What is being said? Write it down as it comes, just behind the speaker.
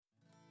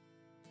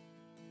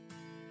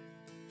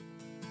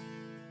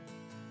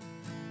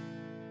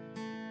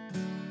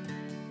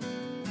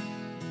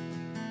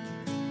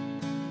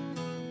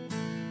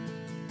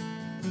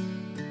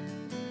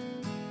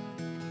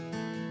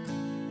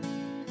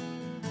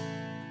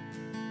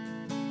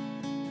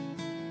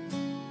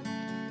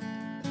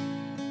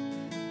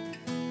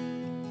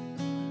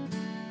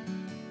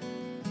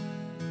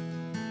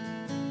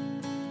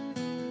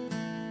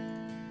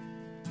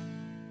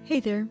Hey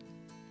there.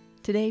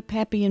 Today,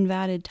 Pappy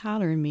invited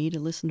Tyler and me to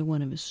listen to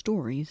one of his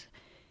stories,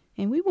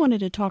 and we wanted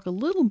to talk a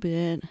little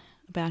bit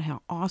about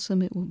how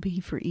awesome it will be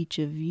for each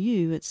of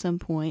you at some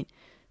point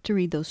to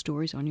read those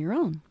stories on your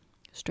own,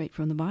 straight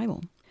from the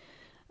Bible.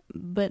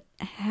 But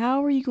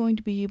how are you going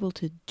to be able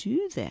to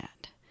do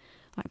that?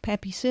 Like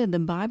Pappy said, the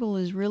Bible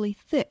is really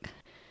thick.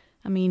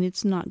 I mean,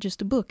 it's not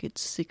just a book,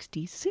 it's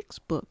 66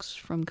 books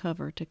from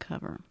cover to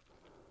cover.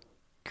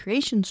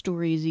 Creation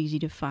story is easy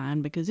to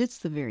find because it's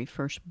the very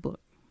first book,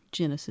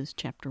 Genesis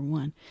chapter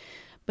 1.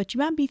 But you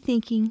might be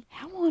thinking,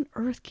 how on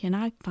earth can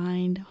I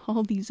find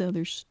all these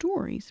other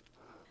stories?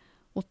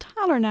 Well,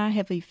 Tyler and I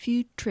have a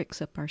few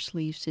tricks up our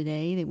sleeves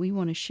today that we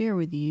want to share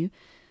with you,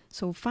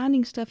 so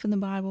finding stuff in the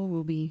Bible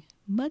will be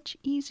much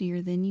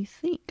easier than you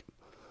think.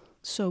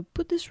 So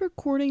put this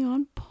recording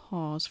on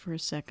pause for a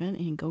second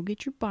and go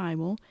get your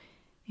Bible,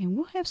 and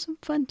we'll have some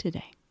fun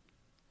today.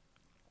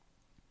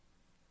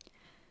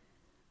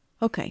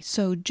 Okay,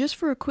 so just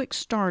for a quick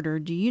starter,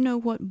 do you know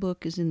what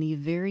book is in the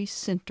very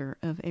center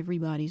of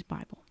everybody's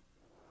Bible?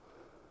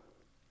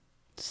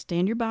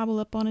 Stand your Bible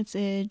up on its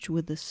edge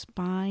with the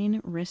spine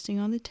resting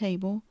on the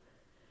table.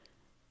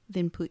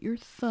 Then put your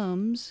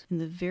thumbs in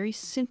the very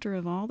center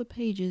of all the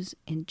pages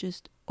and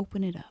just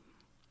open it up.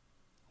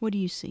 What do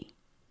you see?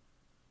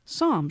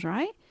 Psalms,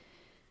 right?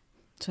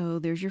 So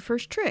there's your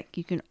first trick.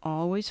 You can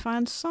always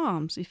find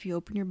Psalms if you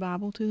open your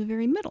Bible to the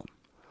very middle.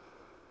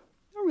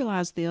 I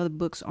realize the other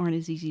books aren't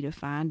as easy to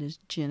find as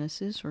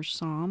Genesis or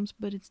Psalms,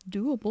 but it's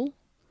doable.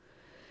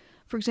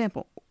 For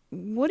example,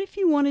 what if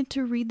you wanted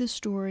to read the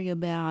story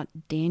about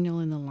Daniel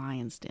in the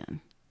lion's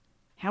den?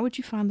 How would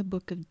you find the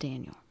book of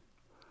Daniel?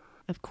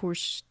 Of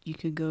course, you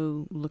could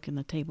go look in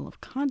the table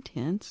of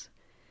contents.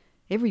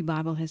 Every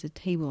Bible has a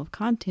table of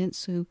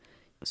contents,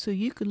 so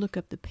you could look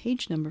up the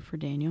page number for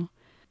Daniel.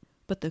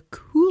 But the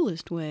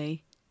coolest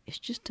way is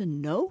just to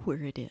know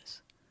where it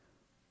is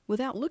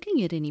without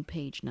looking at any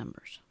page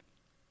numbers.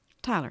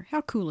 Tyler, how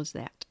cool is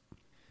that?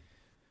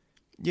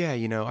 Yeah,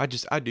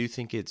 I do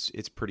think it's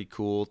pretty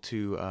cool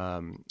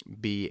to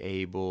be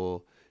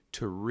able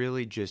to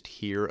really just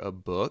hear a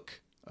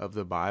book of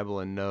the Bible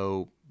and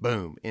know,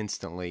 boom,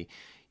 instantly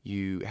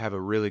you have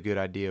a really good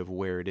idea of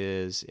where it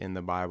is in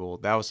the Bible.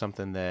 That was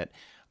something that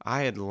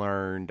I had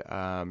learned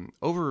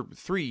over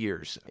 3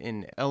 years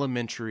in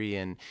elementary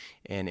and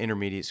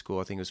intermediate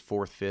school. I think it was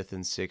 4th, 5th,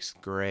 and 6th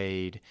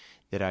grade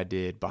that I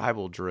did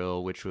Bible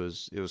drill, it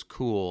was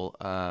cool.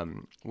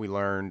 We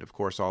learned, of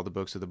course, all the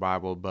books of the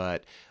Bible,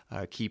 but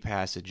key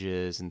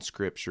passages and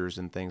scriptures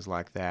and things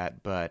like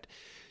that. But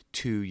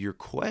to your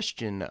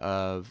question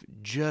of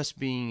just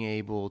being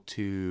able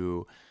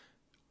to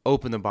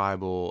open the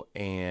Bible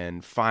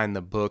and find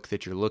the book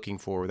that you're looking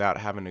for without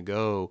having to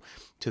go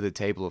to the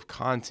table of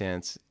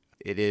contents,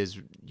 it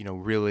is,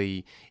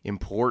 really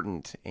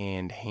important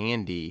and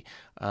handy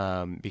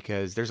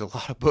because there's a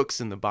lot of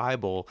books in the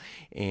Bible,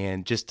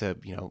 and just to,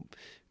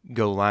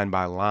 go line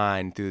by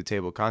line through the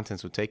table of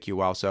contents would take you a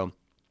while. So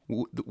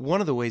one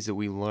of the ways that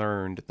we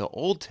learned the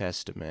Old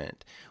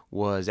Testament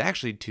was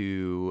actually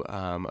to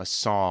a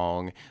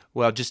song,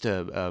 just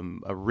a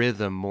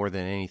rhythm more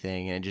than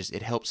anything, and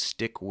it helps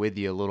stick with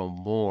you a little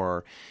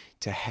more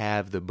to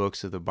have the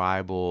books of the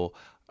Bible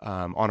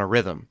on a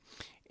rhythm.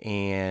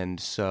 And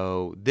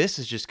so this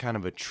is just kind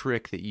of a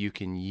trick that you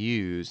can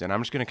use, and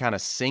I'm just going to kind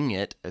of sing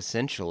it,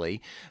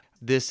 essentially.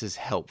 This is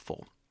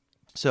helpful.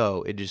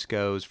 So it just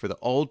goes for the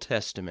Old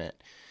Testament,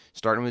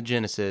 starting with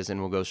Genesis, and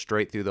we'll go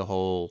straight through the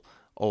whole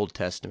Old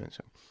Testament.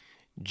 So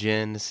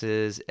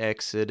Genesis,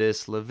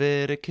 Exodus,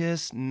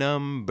 Leviticus,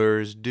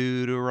 Numbers,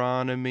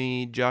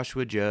 Deuteronomy,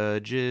 Joshua,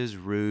 Judges,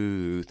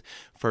 Ruth,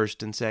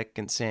 1st and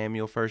 2nd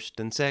Samuel, 1st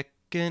and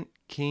 2nd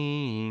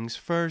Kings,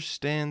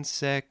 1st and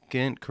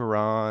 2nd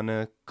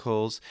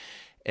Chronicles,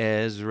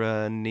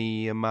 Ezra,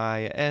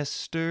 Nehemiah,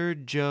 Esther,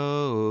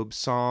 Job,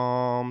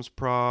 Psalms,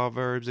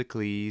 Proverbs,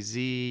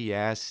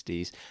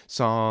 Ecclesiastes,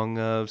 Song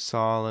of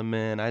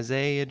Solomon,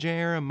 Isaiah,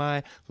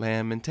 Jeremiah,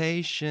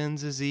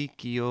 Lamentations,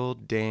 Ezekiel,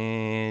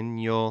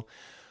 Daniel,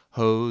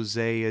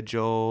 Hosea,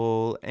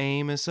 Joel,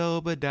 Amos,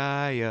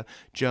 Obadiah,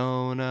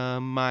 Jonah,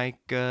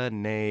 Micah,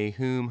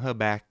 Nahum,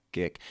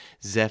 Habakkuk,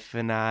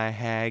 Zephaniah,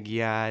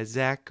 Haggai,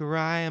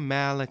 Zechariah,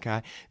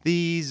 Malachi.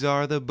 These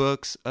are the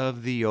books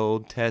of the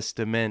Old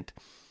Testament.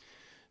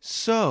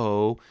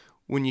 So,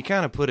 when you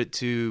kind of put it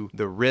to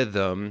the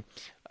rhythm,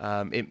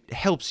 it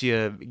helps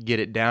you get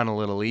it down a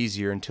little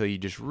easier until you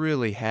just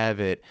really have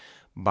it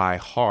by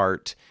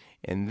heart.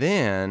 And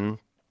then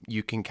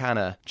you can kind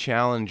of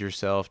challenge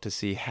yourself to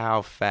see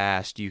how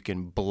fast you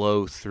can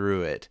blow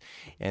through it.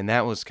 And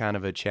that was kind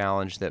of a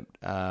challenge that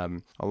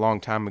a long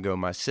time ago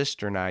my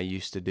sister and I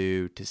used to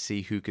do to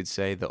see who could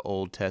say the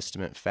Old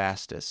Testament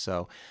fastest.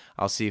 So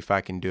I'll see if I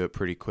can do it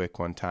pretty quick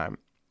one time.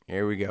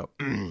 Here we go.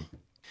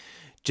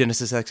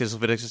 Genesis, Exodus,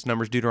 Leviticus,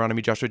 Numbers,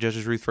 Deuteronomy, Joshua,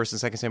 Judges, Ruth,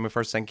 1st and 2nd Samuel,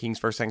 1st, 2nd Kings,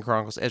 1st, 2nd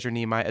Chronicles, Ezra,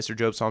 Nehemiah, Esther,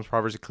 Job, Psalms,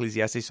 Proverbs,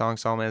 Ecclesiastes, Song,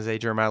 Solomon, Isaiah,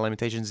 Jeremiah,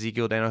 Lamentations,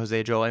 Ezekiel, Daniel,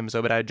 Hosea, Joel, Amos,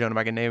 Obadiah, Jonah,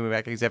 Micah, Nahum,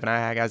 Habakkuk, Zephaniah,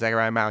 Haggai,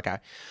 Zechariah,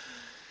 Malachi.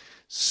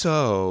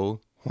 So,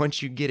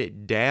 once you get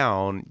it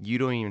down, you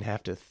don't even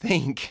have to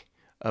think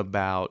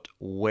about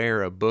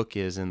where a book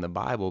is in the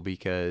Bible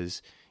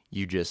because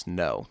you just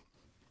know.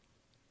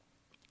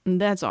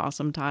 That's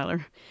awesome,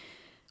 Tyler.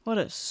 What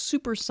a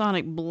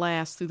supersonic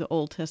blast through the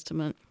Old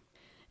Testament.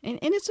 And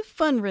it's a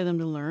fun rhythm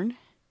to learn.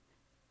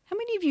 How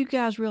many of you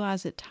guys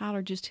realize that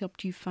Tyler just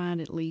helped you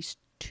find at least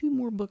 2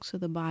 more books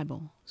of the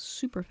Bible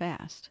super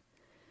fast?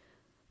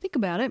 Think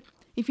about it.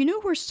 If you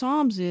know where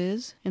Psalms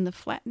is in the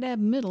flat dab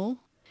middle,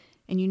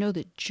 and you know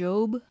that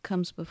Job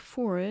comes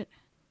before it,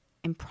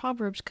 and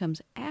Proverbs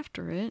comes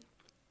after it,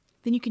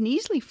 then you can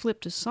easily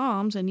flip to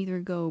Psalms and either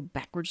go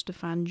backwards to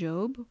find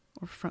Job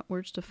or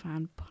frontwards to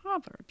find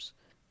Proverbs.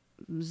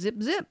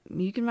 Zip, zip.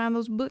 You can find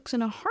those books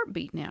in a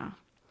heartbeat now.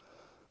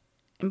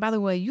 And by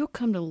the way, you'll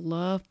come to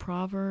love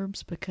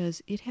Proverbs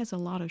because it has a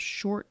lot of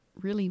short,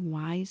 really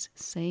wise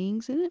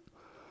sayings in it.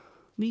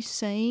 These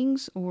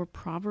sayings or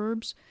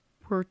proverbs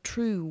were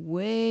true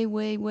way,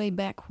 way, way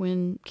back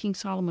when King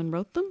Solomon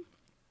wrote them,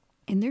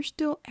 and they're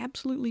still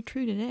absolutely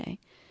true today.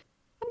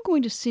 I'm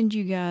going to send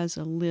you guys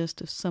a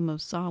list of some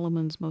of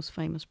Solomon's most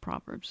famous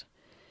proverbs,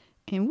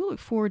 and we'll look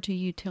forward to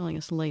you telling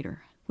us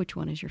later which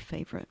one is your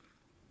favorite.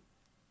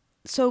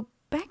 So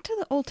back to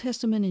the Old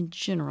Testament in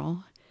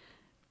general.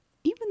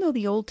 Even though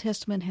the Old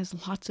Testament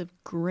has lots of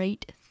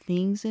great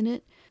things in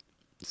it,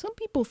 some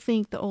people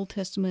think the Old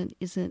Testament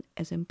isn't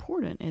as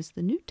important as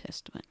the New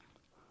Testament.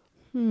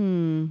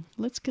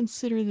 Let's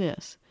consider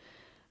this.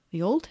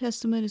 The Old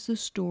Testament is the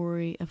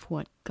story of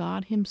what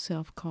God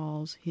himself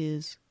calls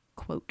his,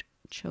 quote,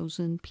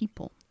 chosen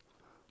people,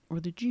 or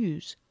the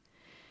Jews.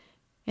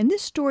 And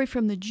this story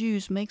from the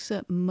Jews makes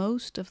up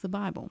most of the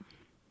Bible.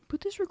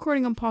 Put this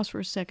recording on pause for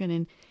a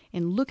second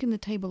and look in the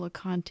table of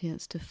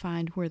contents to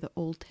find where the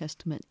Old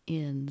Testament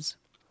ends.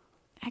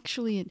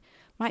 Actually, it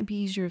might be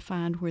easier to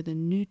find where the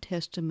New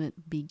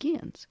Testament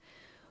begins,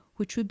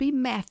 which would be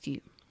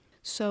Matthew.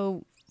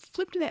 So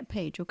flip to that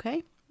page,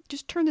 okay?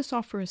 Just turn this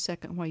off for a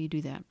second while you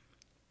do that.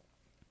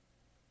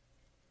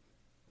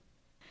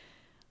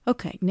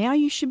 Okay, now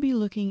you should be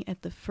looking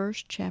at the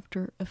first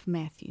chapter of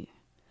Matthew.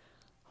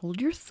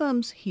 Hold your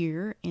thumbs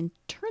here and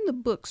turn the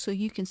book so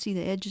you can see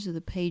the edges of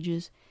the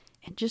pages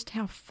and just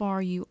how far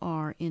you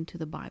are into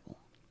the Bible.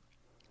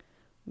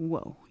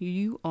 Whoa,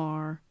 you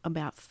are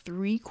about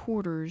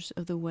 3/4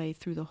 of the way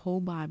through the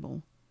whole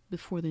Bible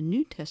before the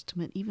New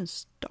Testament even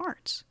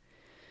starts,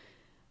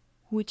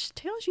 which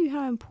tells you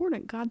how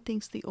important God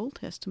thinks the Old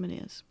Testament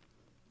is.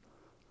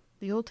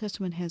 The Old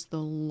Testament has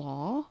the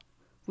law,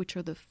 which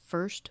are the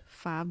first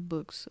 5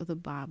 books of the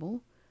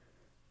Bible: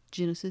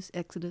 Genesis,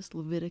 Exodus,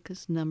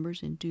 Leviticus,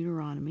 Numbers, and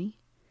Deuteronomy.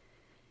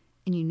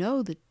 And you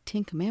know the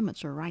 10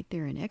 Commandments are right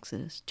there in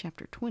Exodus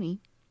chapter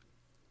 20.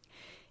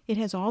 It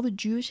has all the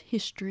Jewish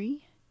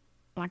history,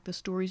 like the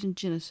stories in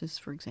Genesis,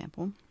 for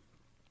example.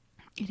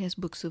 It has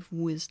books of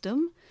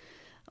wisdom,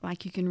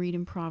 like you can read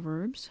in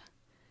Proverbs.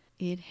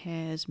 It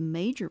has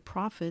major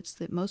prophets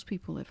that most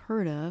people have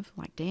heard of,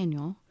 like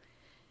Daniel.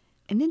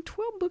 And then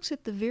 12 books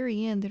at the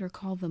very end that are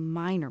called the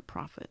minor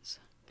prophets.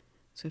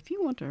 So if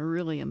you want to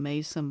really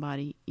amaze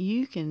somebody,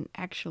 you can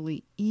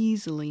actually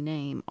easily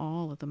name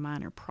all of the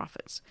minor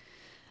prophets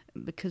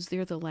because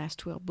they're the last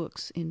 12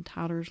 books in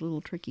Tyler's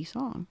Little Tricky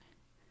Song.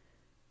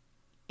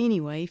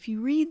 Anyway, if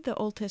you read the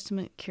Old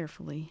Testament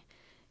carefully,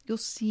 you'll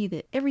see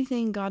that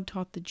everything God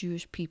taught the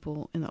Jewish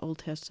people in the Old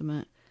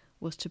Testament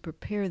was to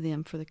prepare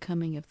them for the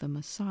coming of the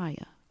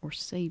Messiah or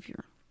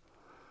Savior.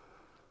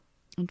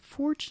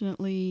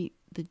 Unfortunately,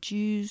 the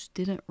Jews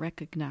didn't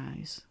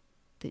recognize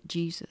that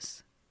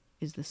Jesus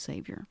is the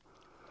Savior.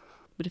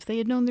 But if they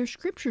had known their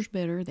scriptures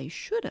better, they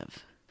should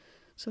have.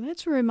 So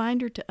that's a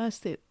reminder to us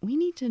that we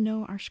need to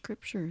know our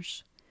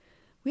scriptures.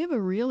 We have a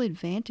real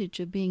advantage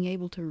of being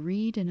able to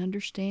read and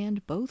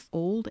understand both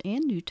Old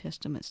and New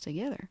Testaments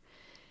together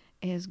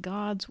as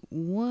God's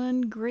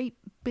one great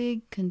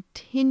big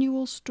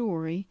continual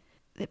story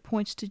that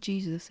points to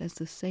Jesus as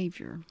the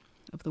Savior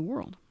of the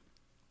world.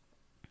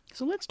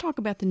 So let's talk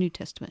about the New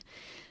Testament.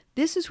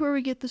 This is where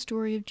we get the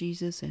story of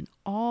Jesus and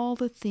all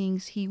the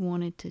things he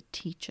wanted to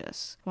teach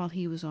us while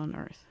he was on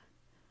earth.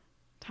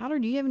 Tyler,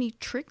 do you have any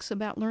tricks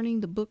about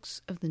learning the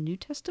books of the New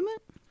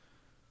Testament?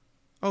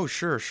 Oh,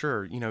 sure.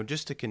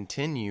 Just to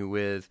continue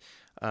with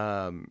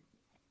kind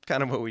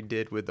of what we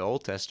did with the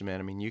Old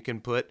Testament. I mean, you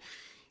can put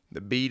the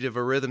beat of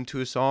a rhythm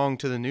to a song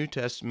to the New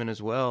Testament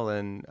as well,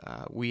 and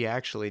we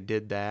actually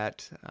did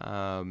that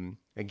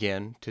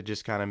again to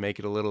just kind of make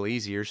it a little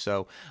easier.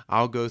 So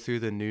I'll go through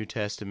the New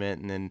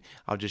Testament and then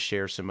I'll just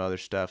share some other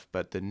stuff.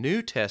 But the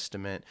New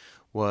Testament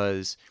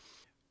was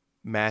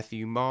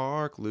Matthew,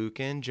 Mark, Luke,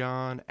 and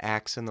John,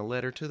 Acts and the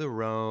letter to the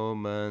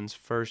Romans,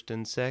 1st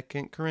and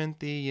 2nd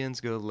Corinthians,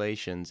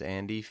 Galatians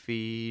and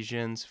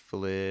Ephesians,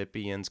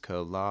 Philippians,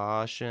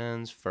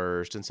 Colossians,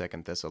 1st and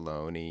 2nd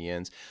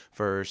Thessalonians,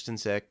 1st and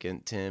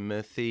 2nd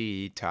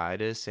Timothy,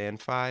 Titus and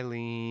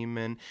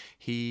Philemon,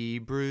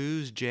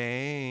 Hebrews,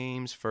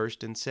 James,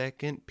 1st and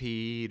 2nd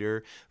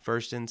Peter,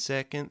 1st and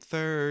 2nd,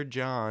 3rd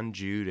John,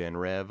 Jude, and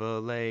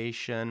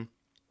Revelation.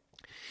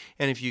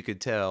 And if you could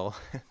tell,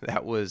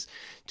 that was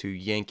to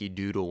Yankee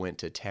Doodle Went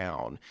to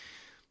Town.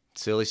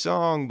 Silly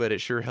song, but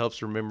it sure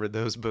helps remember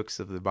those books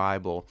of the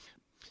Bible.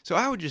 So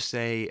I would just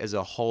say as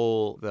a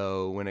whole,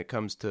 though, when it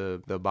comes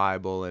to the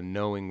Bible and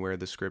knowing where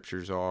the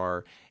scriptures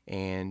are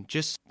and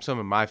just some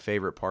of my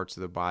favorite parts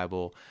of the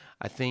Bible,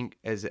 I think,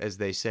 as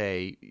they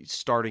say,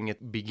 starting at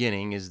the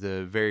beginning is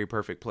the very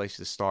perfect place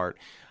to start.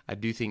 I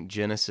do think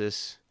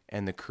Genesis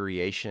and the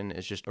creation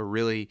is just a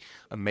really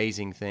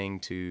amazing thing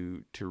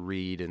to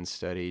read and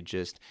study,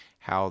 just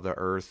how the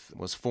earth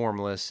was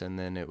formless and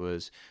then it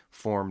was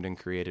formed and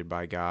created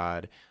by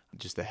God,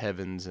 just the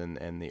heavens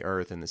and the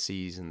earth and the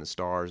seas and the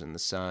stars and the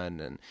sun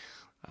and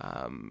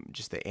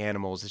just the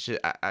animals. It's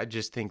just, I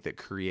just think that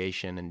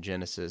creation in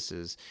Genesis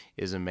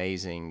is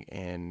amazing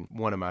and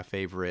one of my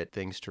favorite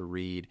things to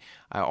read.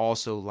 I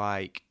also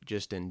like,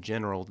 just in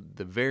general,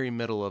 the very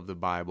middle of the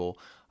Bible,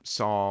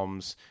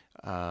 Psalms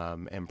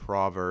and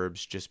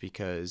Proverbs, just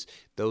because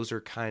those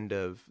are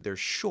they're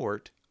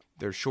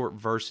short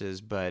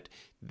verses, but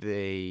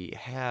they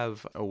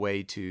have a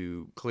way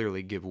to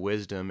clearly give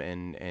wisdom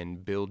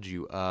and build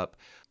you up,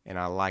 and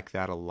I like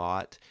that a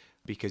lot,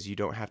 because you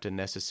don't have to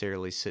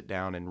necessarily sit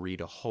down and read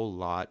a whole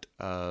lot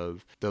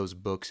of those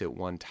books at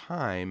one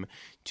time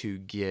to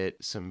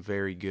get some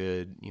very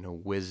good,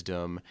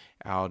 wisdom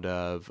out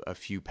of a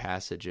few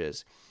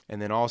passages.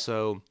 And then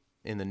also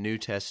in the New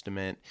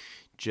Testament,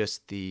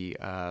 just the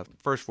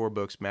first 4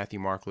 books, Matthew,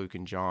 Mark, Luke,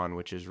 and John,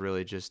 which is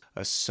really just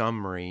a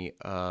summary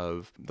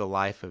of the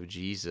life of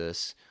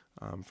Jesus,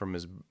 from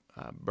his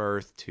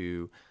birth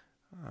to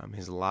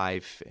his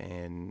life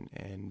and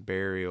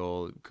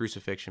burial,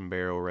 crucifixion,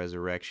 burial,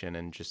 resurrection,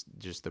 and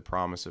just the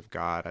promise of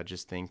God. I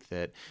just think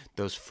that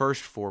those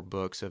first 4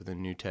 books of the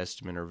New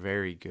Testament are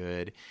very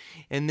good.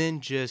 And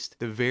then just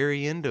the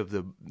very end of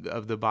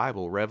the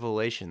Bible,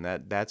 Revelation,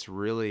 that's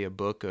really a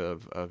book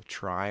of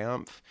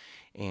triumph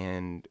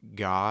and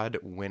God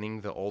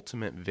winning the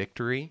ultimate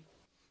victory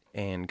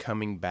and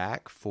coming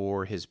back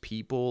for his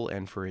people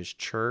and for his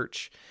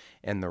church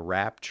and the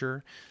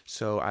rapture.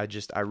 So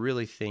I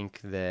really think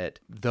that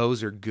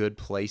those are good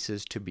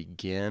places to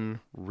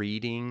begin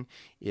reading.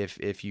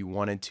 If you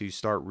wanted to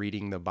start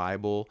reading the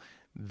Bible,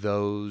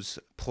 those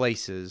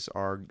places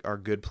are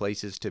good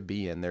places to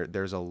be in.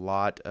 There's a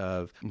lot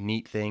of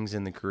neat things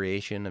in the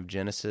creation of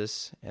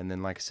Genesis, and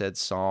then, like I said,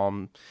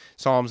 Psalms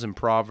and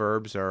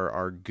Proverbs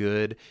are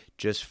good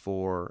just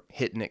for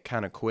hitting it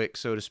kind of quick,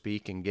 so to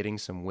speak, and getting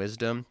some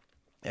wisdom.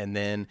 And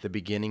then the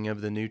beginning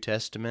of the New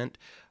Testament,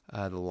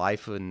 the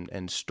life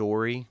and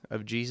story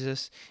of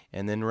Jesus,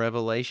 and then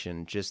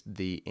Revelation, just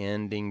the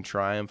ending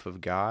triumph of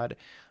God.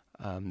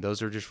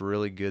 Those are just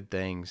really good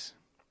things.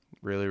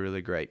 Really,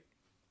 really great.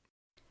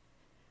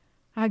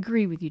 I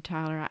agree with you,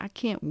 Tyler. I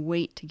can't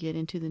wait to get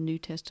into the New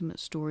Testament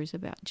stories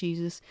about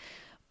Jesus.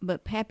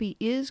 But Pappy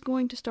is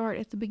going to start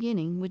at the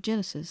beginning with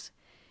Genesis.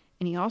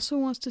 And he also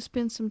wants to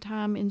spend some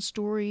time in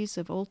stories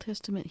of Old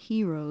Testament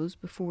heroes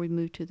before we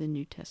move to the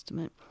New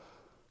Testament.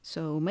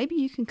 So maybe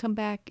you can come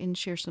back and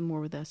share some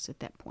more with us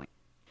at that point.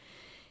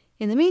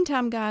 In the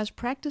meantime, guys,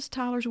 practice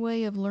Tyler's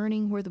way of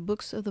learning where the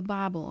books of the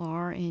Bible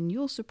are, and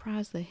you'll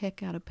surprise the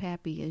heck out of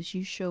Pappy as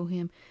you show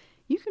him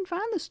you can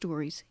find the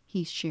stories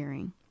he's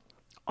sharing.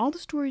 All the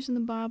stories in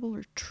the Bible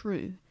are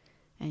true,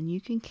 and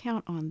you can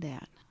count on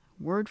that,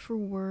 word for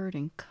word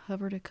and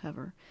cover to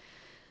cover.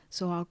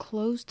 So I'll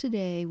close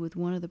today with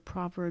one of the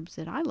Proverbs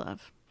that I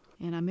love,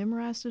 and I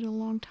memorized it a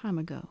long time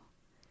ago.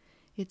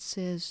 It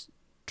says,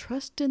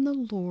 "Trust in the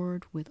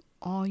Lord with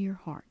all your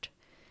heart,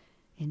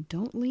 and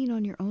don't lean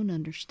on your own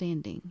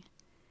understanding.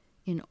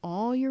 In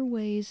all your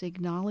ways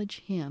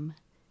acknowledge Him,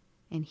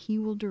 and He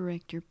will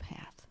direct your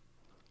path."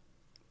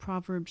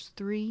 Proverbs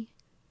 3,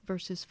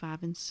 verses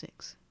 5 and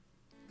 6.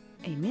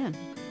 Amen.